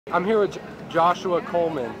I'm here with Joshua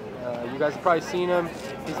Coleman. You guys have probably seen him.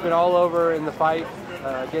 He's been all over in the fight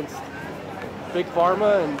against Big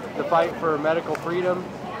Pharma and the fight for medical freedom.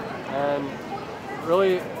 And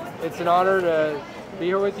really, it's an honor to be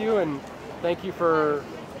here with you, and thank you for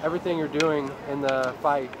everything you're doing in the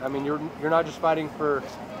fight. I mean, you're not just fighting for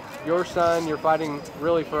your son, you're fighting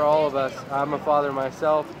really for all of us. I'm a father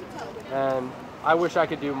myself, and I wish I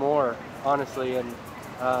could do more, honestly. And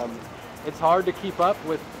it's hard to keep up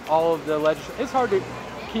with all of the legislation. It's hard to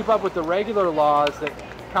keep up with the regular laws that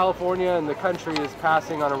California and the country is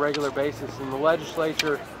passing on a regular basis. And the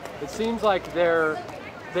legislature, it seems like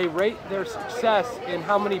they rate their success in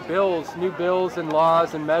how many bills, new bills and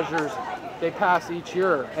laws and measures they pass each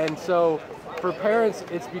year. And so for parents,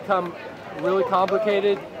 it's become really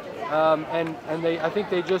complicated. And I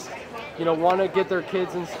think they just, want to get their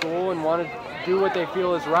kids in school and want to do what they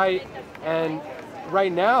feel is right. And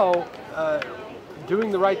right now,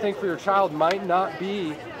 doing the right thing for your child might not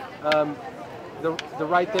be the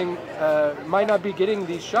right thing, might not be getting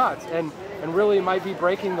these shots, and really might be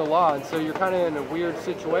breaking the law. And so you're kind of in a weird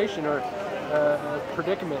situation or a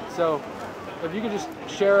predicament. So if you could just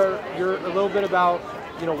share a little bit about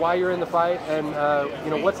why you're in the fight,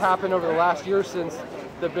 and what's happened over the last year since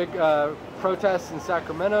the big protests in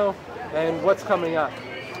Sacramento, and what's coming up.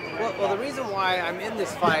 Well, the reason why I'm in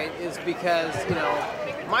this fight is because,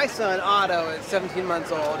 my son, Otto, at 17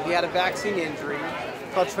 months old, he had a vaccine injury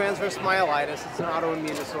called transverse myelitis. It's an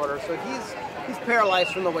autoimmune disorder. So he's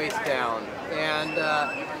paralyzed from the waist down. And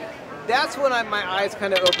that's when my eyes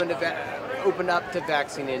kind of opened up to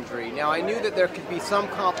vaccine injury. Now, I knew that there could be some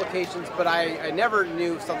complications, but I never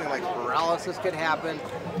knew something like paralysis could happen,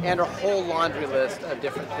 and a whole laundry list of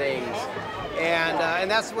different things. And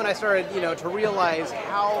that's when I started, to realize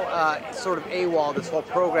how sort of AWOL this whole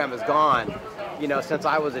program has gone, since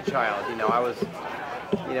I was a child. I was,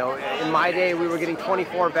 in my day we were getting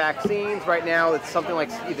 24 vaccines. Right now it's something like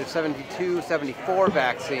either 72, 74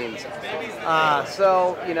 vaccines.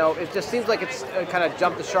 So, it just seems like it's kind of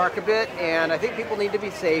jumped the shark a bit, and I think people need to be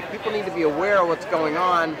safe. People need to be aware of what's going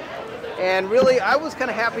on. And really, I was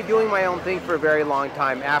kind of happy doing my own thing for a very long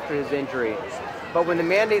time after his injury. But when the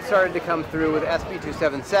mandate started to come through with SB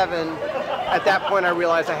 277, at that point I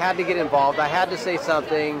realized I had to get involved. I had to say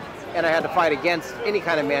something, and I had to fight against any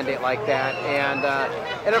kind of mandate like that.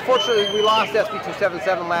 And unfortunately, we lost SB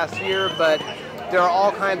 277 last year, but there are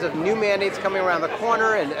all kinds of new mandates coming around the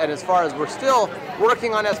corner. And as far as we're still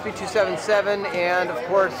working on SB 277, and of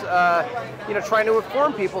course, trying to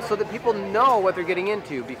inform people so that people know what they're getting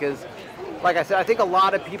into, because like I said, I think a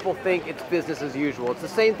lot of people think it's business as usual. It's the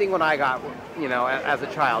same thing when I got, as a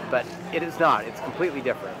child, but it is not. It's completely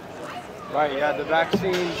different. Right, yeah, the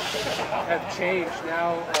vaccines have changed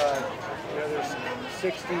now. There's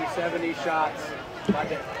 60, 70 shots by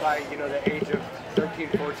the age of 13,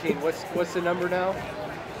 14. What's the number now?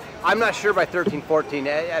 I'm not sure by 13, 14.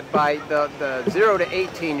 By the 0 to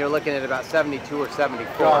 18, you're looking at about 72 or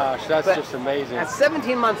 74. Gosh, that's just amazing. At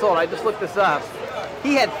 17 months old, I just looked this up,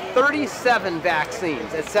 he had 37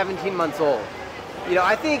 vaccines at 17 months old.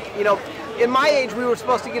 I think, in my age, we were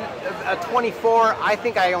supposed to get a 24. I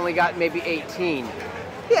think I only got maybe 18.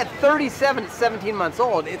 He had 37 at 17 months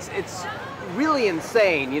old. It's really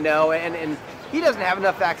insane, and he doesn't have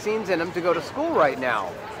enough vaccines in him to go to school right now,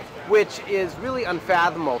 which is really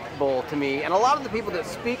unfathomable to me. And a lot of the people that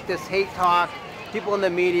speak this hate talk, people in the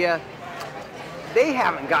media, they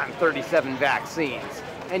haven't gotten 37 vaccines.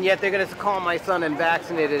 And yet they're going to call my son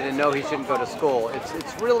unvaccinated and know he shouldn't go to school.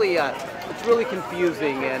 It's really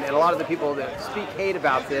confusing, and a lot of the people that speak hate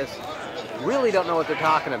about this really don't know what they're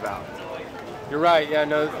talking about. You're right. Yeah,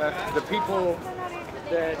 no, the people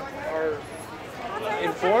that are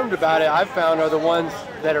informed about it, I've found, are the ones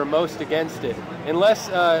that are most against it. Unless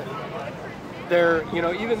they're,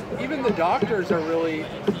 even the doctors are really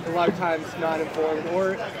a lot of times not informed.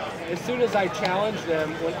 Or as soon as I challenge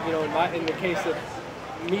them, in the case of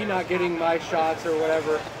me not getting my shots or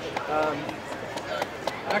whatever.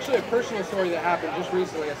 Actually, a personal story that happened just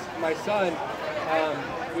recently. My son,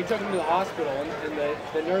 we took him to the hospital, and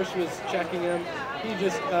the nurse was checking him. He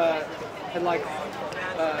just had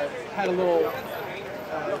had a little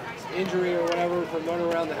injury or whatever from running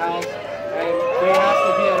around the house, and they asked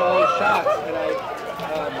if he had all his shots,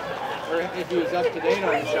 or if he was up to date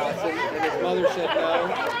on the shots, and his mother said no,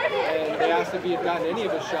 and they asked if he had gotten any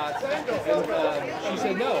of his shots, and she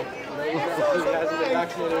said no. He hasn't been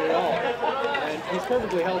vaccinated at all, and he's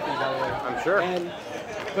perfectly healthy, by the way. I'm sure.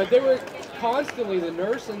 But they were constantly, the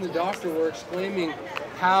nurse and the doctor were exclaiming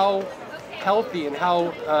how healthy and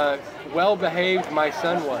how well behaved my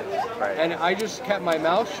son was. Right. And I just kept my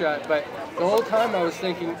mouth shut, but the whole time I was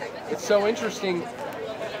thinking, it's so interesting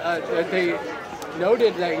that they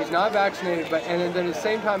noted that he's not vaccinated, and then at the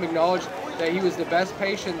same time acknowledged that he was the best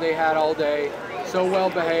patient they had all day, so well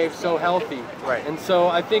behaved, so healthy. Right. And so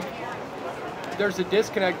I think there's a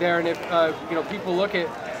disconnect there, and if people look at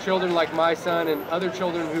children like my son and other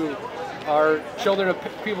children who are children of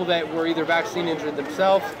people that were either vaccine injured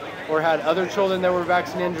themselves or had other children that were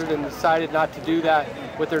vaccine injured and decided not to do that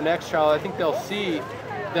with their next child, I think they'll see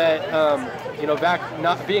that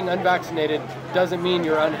not being unvaccinated doesn't mean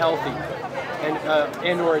you're unhealthy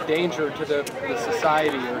and or a danger to the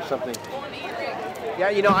society or something. Yeah,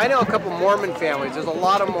 I know a couple Mormon families. There's a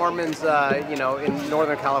lot of Mormons, in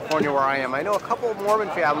Northern California where I am. I know a couple of Mormon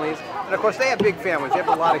families, and of course they have big families. They have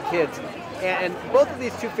a lot of kids, and both of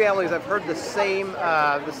these two families, I've heard the same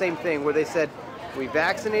thing, where they said, we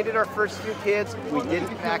vaccinated our first few kids, we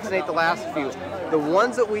didn't vaccinate the last few. The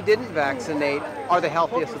ones that we didn't vaccinate are the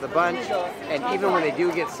healthiest of the bunch, and even when they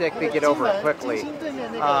do get sick, they get over it quickly.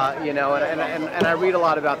 And I read a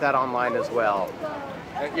lot about that online as well.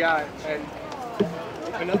 Yeah, and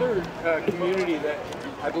another community that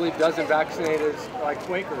I believe doesn't vaccinate is like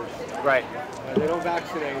Quakers. Right. They don't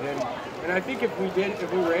vaccinate, and I think if we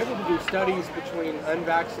were able to do studies between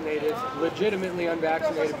unvaccinated, legitimately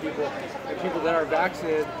unvaccinated people and people that are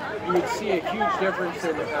vaccinated, you would see a huge difference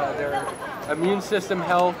in their immune system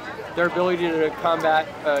health, their ability to combat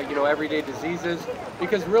everyday diseases.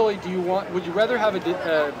 Because really, would you rather have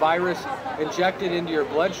a virus injected into your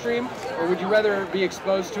bloodstream, or would you rather be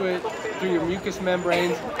exposed to it through your mucous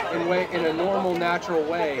membranes in a normal, natural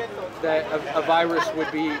way that a virus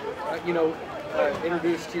would be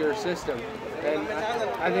introduced to your system? And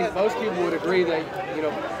I think most people would agree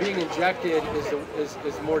that being injected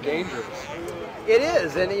is more dangerous. It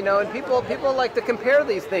is, and people like to compare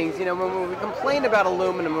these things. When we complain about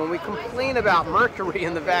aluminum, when we complain about mercury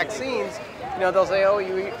in the vaccines, they'll say, oh,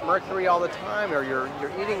 you eat mercury all the time, or you're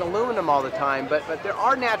eating aluminum all the time. But there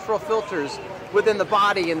are natural filters within the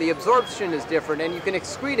body, and the absorption is different, and you can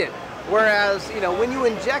excrete it. Whereas, when you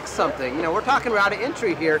inject something, we're talking about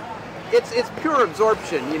entry here, it's pure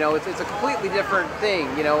absorption. It's a completely different thing.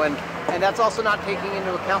 And that's also not taking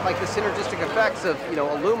into account like the synergistic effects of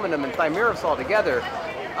aluminum and thimerosal together.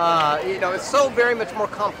 It's so very much more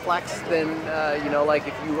complex than like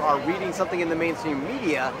if you are reading something in the mainstream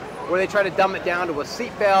media where they try to dumb it down to a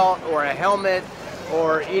seatbelt or a helmet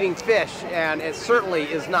or eating fish, and it certainly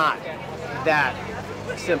is not that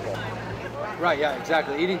simple. Right, yeah,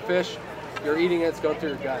 exactly. Eating fish, you're eating it, it's going through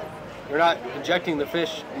your gut. You're not injecting the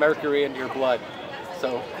fish mercury into your blood.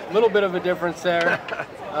 So a little bit of a difference there.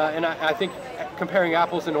 And I think comparing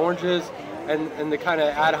apples and oranges and the kind of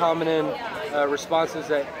ad hominem responses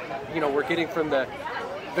that we're getting from the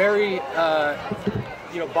very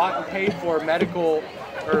bought and paid for medical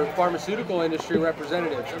or pharmaceutical industry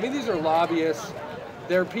representatives. I mean, these are lobbyists.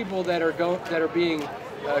 They're people that are being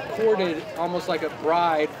courted almost like a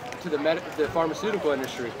bride to the pharmaceutical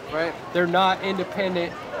industry. Right. They're not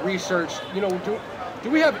independent research. Do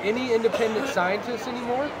we have any independent scientists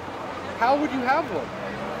anymore? How would you have one?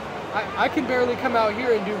 I can barely come out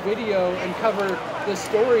here and do video and cover this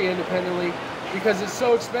story independently because it's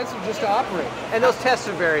so expensive just to operate. And those tests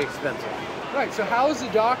are very expensive. Right, so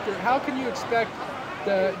how can you expect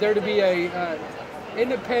there to be a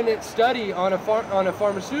independent study on a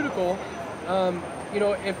pharmaceutical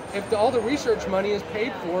if all the research money is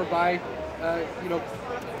paid for by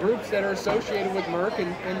groups that are associated with Merck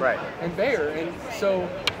and Bayer? And so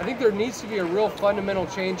I think there needs to be a real fundamental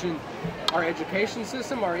change in our education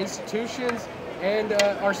system, our institutions, and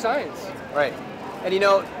our science. Right. And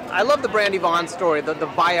I love the Brandy Vaughn story, the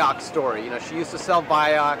Vioxx story. She used to sell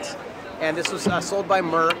Vioxx, and this was sold by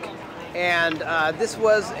Merck. And this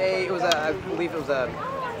was I believe it was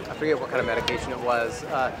I forget what kind of medication it was.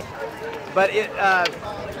 But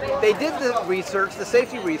they did the research, the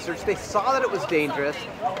safety research. They saw that it was dangerous.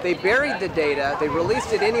 They buried the data. They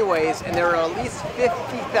released it anyways, and there were at least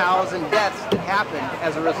 50,000 deaths that happened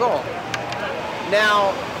as a result.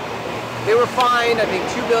 Now, they were fined, I think,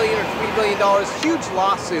 $2 billion or $3 billion, huge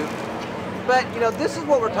lawsuit. But this is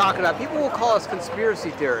what we're talking about. People will call us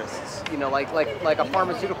conspiracy theorists. Like a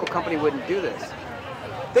pharmaceutical company wouldn't do this.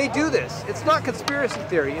 They do this. It's not conspiracy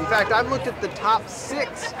theory. In fact, I've looked at the top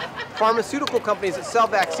 6 pharmaceutical companies that sell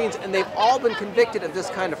vaccines, and they've all been convicted of this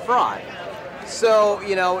kind of fraud. So,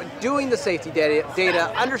 doing the safety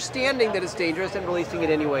data, understanding that it's dangerous, and releasing it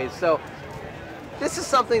anyways. So, this is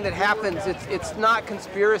something that happens. It's not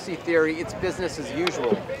conspiracy theory. It's business as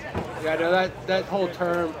usual. Yeah, no, that whole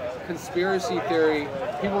term, conspiracy theory,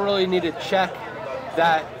 people really need to check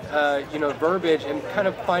that verbiage and kind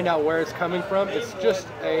of find out where it's coming from. It's just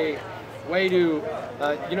a way to,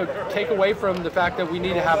 take away from the fact that we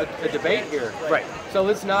need to have a debate here. Right. So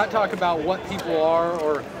let's not talk about what people are,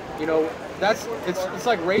 or, it's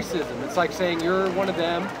like racism. It's like saying you're one of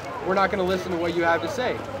them. We're not going to listen to what you have to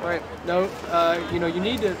say. Right. No, you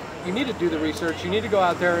need to do the research. You need to go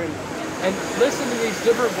out there and listen to these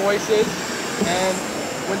different voices. And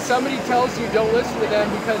when somebody tells you don't listen to them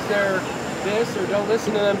because they're this, or don't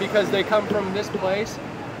listen to them because they come from this place,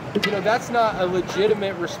 that's not a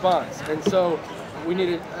legitimate response. And so we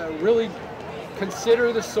need to really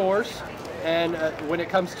consider the source, and when it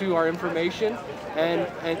comes to our information,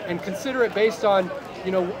 and consider it based on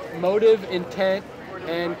motive, intent,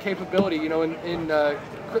 and capability. In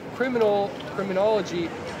criminology,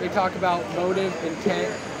 they talk about motive,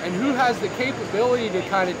 intent, and who has the capability to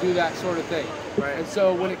kind of do that sort of thing. Right. And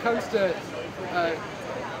so when it comes to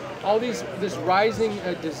all this rising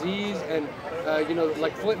disease, and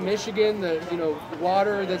like Flint, Michigan, the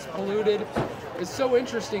water that's polluted, it's so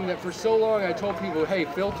interesting that for so long I told people, hey,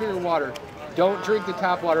 filter your water. Don't drink the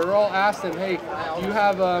tap water. Or I'll ask them, hey, do you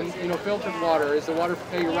have filtered water? Is the water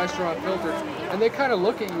at your restaurant filtered? And they kind of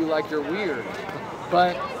look at you like you're weird.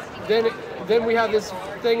 But then we have this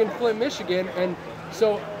thing in Flint, Michigan, and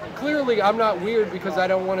so clearly I'm not weird because I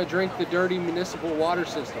don't want to drink the dirty municipal water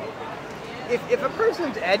system. If a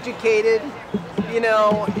person's educated, and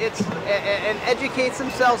educates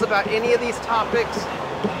themselves about any of these topics,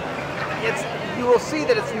 you will see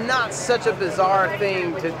that it's not such a bizarre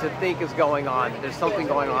thing to think is going on. There's something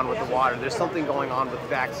going on with the water. There's something going on with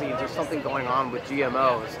vaccines. There's something going on with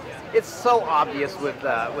GMOs. It's so obvious with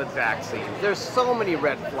vaccines. There's so many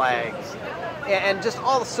red flags, and just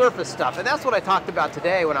all the surface stuff. And that's what I talked about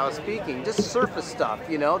today when I was speaking. Just surface stuff,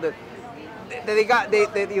 that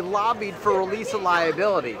they lobbied for release of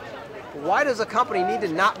liability. Why does a company need to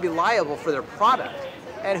not be liable for their product?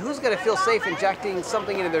 And who's going to feel safe injecting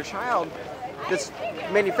something into their child that's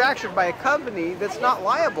manufactured by a company that's not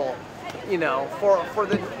liable, for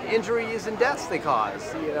the injuries and deaths they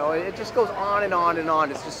cause? It just goes on and on and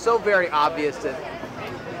on. It's just so very obvious that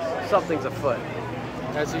something's afoot.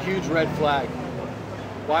 That's a huge red flag.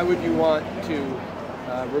 Why would you want to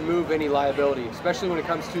remove any liability, especially when it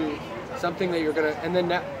comes to something that you're going to, and then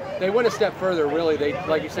they went a step further, really. They,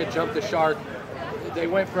 like you said, jumped the shark. They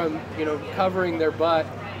went from, covering their butt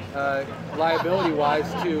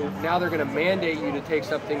liability-wise to now they're going to mandate you to take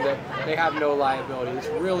something that they have no liability. It's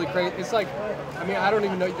really crazy. It's like, I don't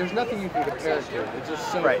even know, there's nothing you can compare it to. It's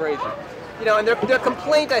just so crazy. And their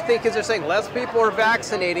complaint, I think, is they're saying less people are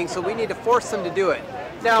vaccinating, so we need to force them to do it.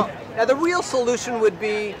 Now the real solution would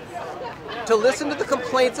be to listen to the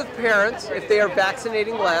complaints of parents if they are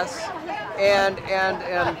vaccinating less, and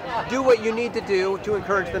do what you need to do to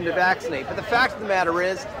encourage them to vaccinate. But the fact of the matter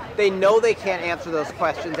is, they know they can't answer those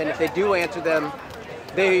questions, and if they do answer them,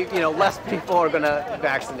 less people are going to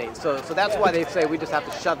vaccinate. So that's why they say we just have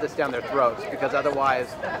to shove this down their throats, because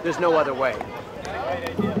otherwise there's no other way.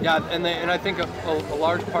 Yeah, and I think a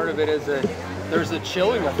large part of it is that there's a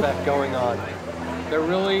chilling effect going on. They're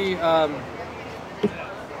really,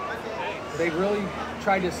 they really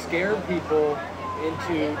try to scare people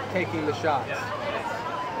into taking the shots.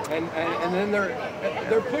 And then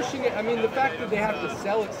they're pushing it. The fact that they have to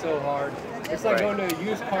sell it so hard, it's like going to a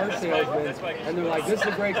used car salesman, and they're like, this is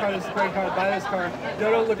a great car, this is a great car, buy this car.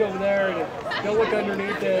 No, don't look over there, and don't look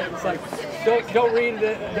underneath it. It's like, don't read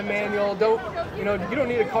the manual. You don't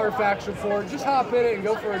need a Carfax report. Just hop in it and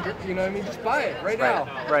go for a, just buy it right now.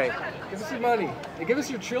 Right. Give us your money. And give us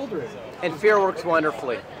your children. And fear works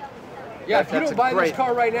wonderfully. Yeah, if you don't buy this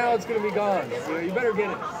car right now, it's going to be gone. You better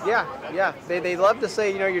get it. Yeah. They love to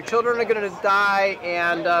say, your children are going to die,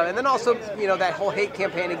 and then also, that whole hate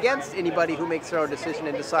campaign against anybody who makes their own decision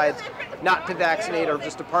and decides not to vaccinate or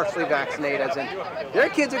just to partially vaccinate, as in their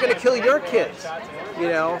kids are going to kill your kids.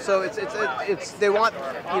 So it's they want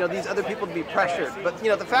these other people to be pressured. But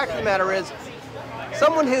the fact of the matter is,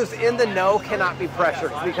 someone who's in the know cannot be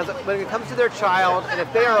pressured, because when it comes to their child, and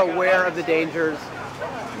if they are aware of the dangers,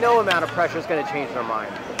 no amount of pressure is going to change their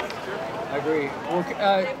mind. I agree. Well,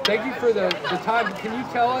 thank you for the time. Can you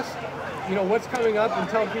tell us, what's coming up, and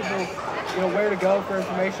tell people, where to go for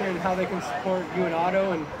information and how they can support you and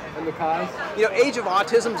Otto and the cause? Age of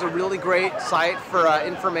Autism is a really great site for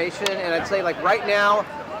information, and I'd say, like, right now,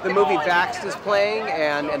 the movie Vaxxed is playing,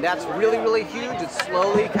 and that's really, really huge. It's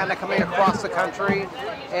slowly kind of coming across the country,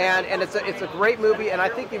 and it's a great movie, and I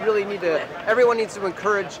think everyone needs to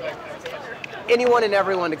encourage anyone and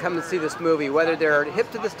everyone to come and see this movie, whether they're hip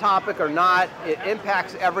to this topic or not. It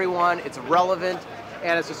impacts everyone, it's relevant,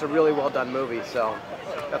 and it's just a really well done movie, so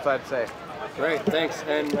that's what I'd say. Great, thanks.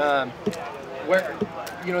 And where,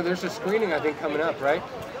 there's a screening, I think, coming up, right?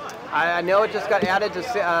 I know it just got added to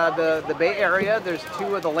the Bay Area. There's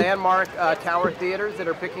 2 of the landmark Tower theaters that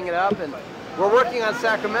are picking it up, and we're working on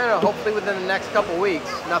Sacramento, hopefully within the next couple weeks.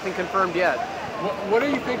 Nothing confirmed yet. What do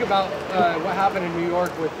you think about what happened in New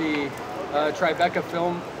York with the Tribeca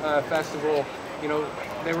Film Festival? You know,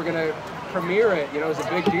 they were going to premiere it. You know, it was a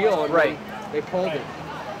big deal, and right. They pulled it.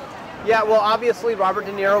 Yeah, well, obviously Robert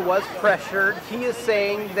De Niro was pressured. He is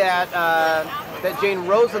saying that that Jane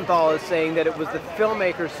Rosenthal is saying that it was the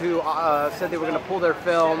filmmakers who said they were going to pull their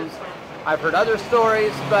films. I've heard other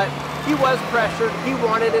stories, but he was pressured. He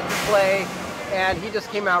wanted it to play, and he just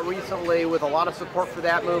came out recently with a lot of support for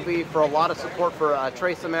that movie, for a lot of support for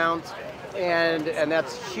Trace Amounts, and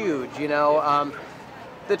that's huge, you know.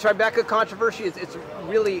 The Tribeca controversy, it's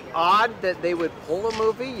really odd that they would pull a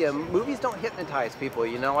movie. Movies don't hypnotize people,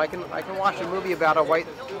 you know. I can watch a movie about a white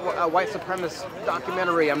supremacist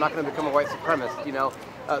documentary. I'm not going to become a white supremacist, you know.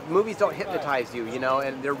 Movies don't hypnotize you, you know,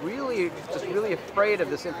 and they're really afraid of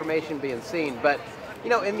this information being seen. But, you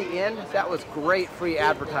know, in the end, that was great free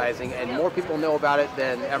advertising, and more people know about it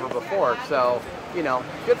than ever before. So, you know,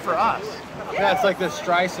 good for us. Yeah, it's like the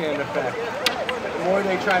Streisand effect. The more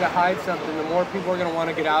they try to hide something, the more people are going to want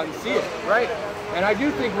to get out and see it. Right. And I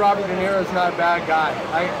do think Robert De Niro is not a bad guy.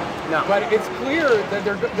 No. But it's clear that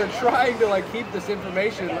they're trying to like keep this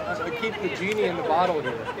information, keep the genie in the bottle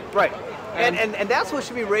here. Right. And that's what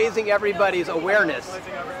should be raising everybody's awareness.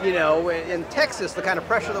 You know, in Texas, the kind of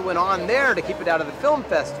pressure that went on there to keep it out of the film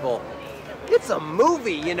festival. It's a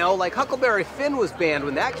movie, you know, like Huckleberry Finn was banned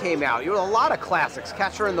when that came out. You know, a lot of classics,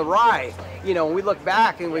 Catcher in the Rye. You know, we look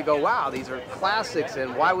back and we go, wow, these are classics,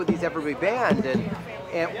 and why would these ever be banned?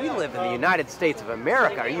 And we live in the United States of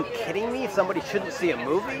America. Are you kidding me? Somebody shouldn't see a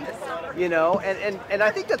movie? You know, and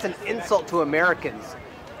I think that's an insult to Americans.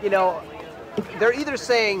 You know, they're either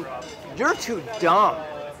saying, you're too dumb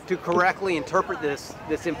to correctly interpret this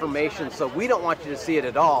information, so we don't want you to see it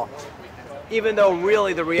at all. Even though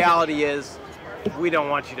really the reality is, we don't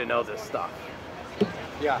want you to know this stuff.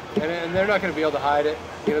 Yeah, and they're not going to be able to hide it.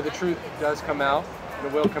 You know, the truth does come out, and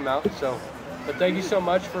it will come out. So, but thank you so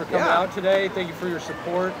much for coming out today. Thank you for your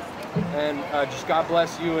support, and just God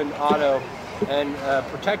bless you and Otto, and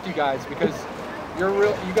protect you guys, because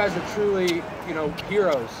you guys are truly, you know,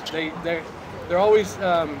 heroes. They're always,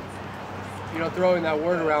 you know, throwing that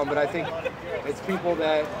word around, but I think it's people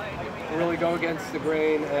that really go against the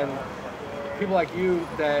grain, and people like you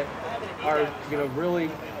that are, you know,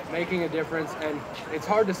 really making a difference. And it's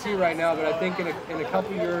hard to see right now, but I think in a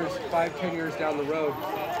couple years, 5-10 years down the road,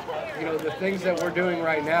 you know, the things that we're doing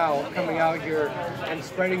right now, coming out here and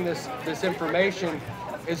spreading this information,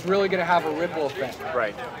 is really going to have a ripple effect.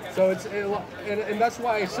 Right. So and that's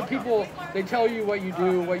why some people, they tell you what you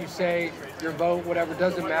do, what you say, your vote, whatever,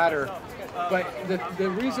 doesn't matter. But the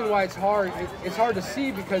reason why it's hard to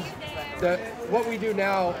see, because what we do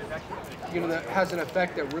now, you know, that has an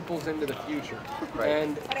effect that ripples into the future. Right.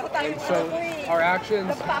 And so our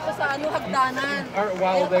actions,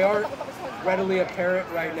 while they aren't readily apparent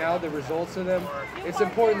right now, the results of them, it's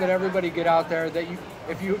important that everybody get out there, that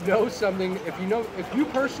if you know something, if you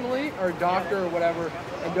personally are a doctor or whatever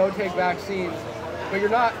and don't take vaccines, but you're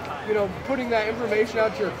not, you know, putting that information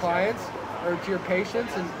out to your clients or to your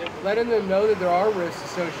patients and letting them know that there are risks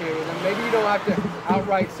associated with them. Maybe you don't have to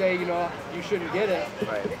outright say, you know, you shouldn't get it.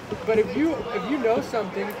 Right. But if you know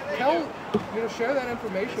something, share that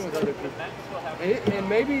information with other people. And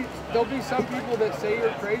maybe there'll be some people that say you're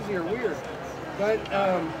crazy or weird, but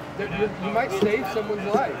you might save someone's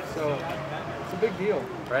life. So it's a big deal.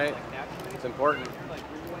 Right. It's important.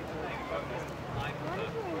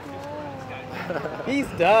 He's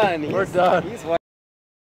done. We're done. He's